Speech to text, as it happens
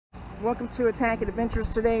Welcome to Attackett Adventures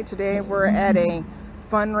today. Today we're at a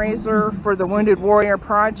fundraiser for the Wounded Warrior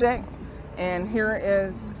Project, and here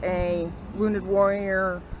is a Wounded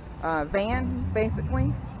Warrior van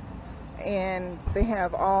basically, and they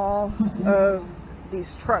have all of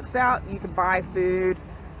these trucks out. You can buy food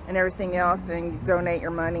and everything else and donate your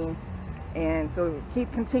money. And so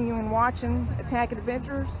keep continuing watching Attackett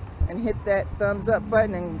Adventures and hit that thumbs up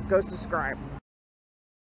button and go subscribe.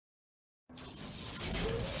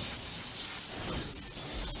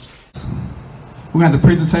 We got the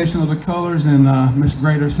presentation of the colors, and Miss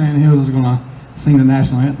Grader Sand Hills is going to sing the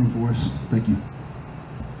national anthem for us. Thank you.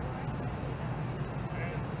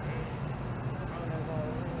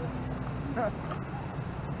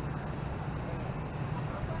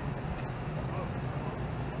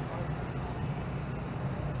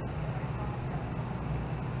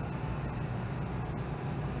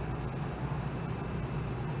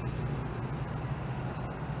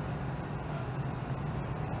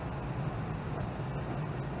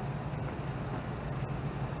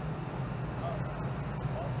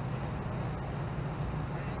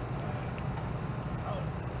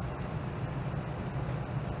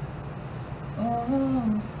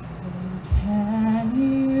 Oh, so can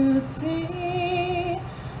you see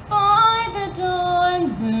by the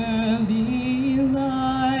dawn's early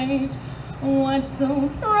light what so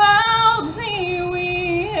proudly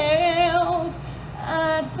we hailed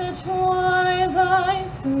at the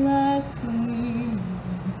twilight's last gleam,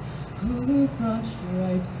 whose broad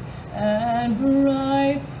stripes and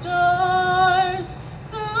bright stars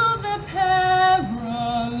through the perilous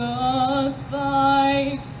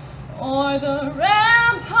fight o'er the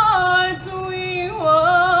ramparts we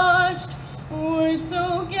watched were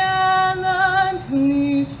so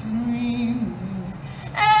gallantly streaming,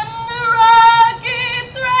 and the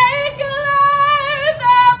rockets regular,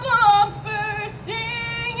 the bombs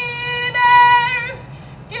bursting in air,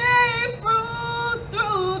 gave proof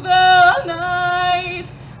through the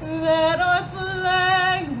night that our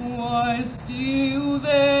flag was still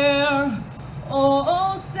there.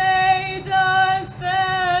 Oh, say does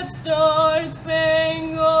that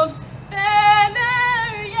star-spangled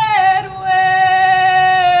banner yet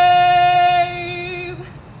wave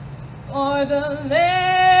for the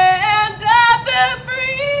land of the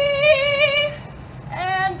free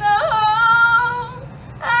and the home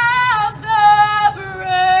of the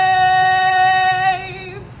brave?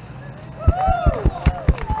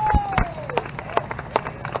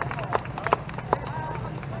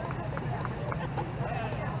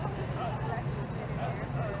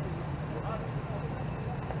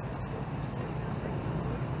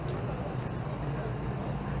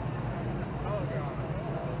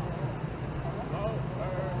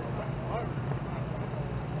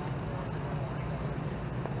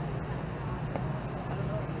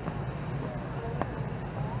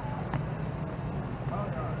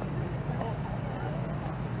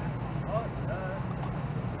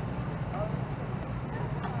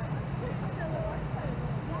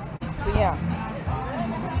 So yeah,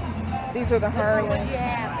 these are the hirelings.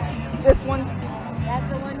 Yeah. This one?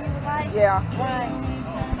 That's the one you would like? Yeah. Why?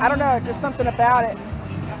 I don't know, just something about it.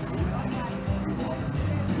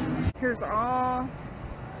 Here's all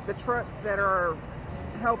the trucks that are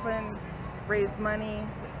helping raise money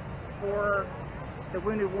for the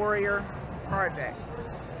Wounded Warrior Project.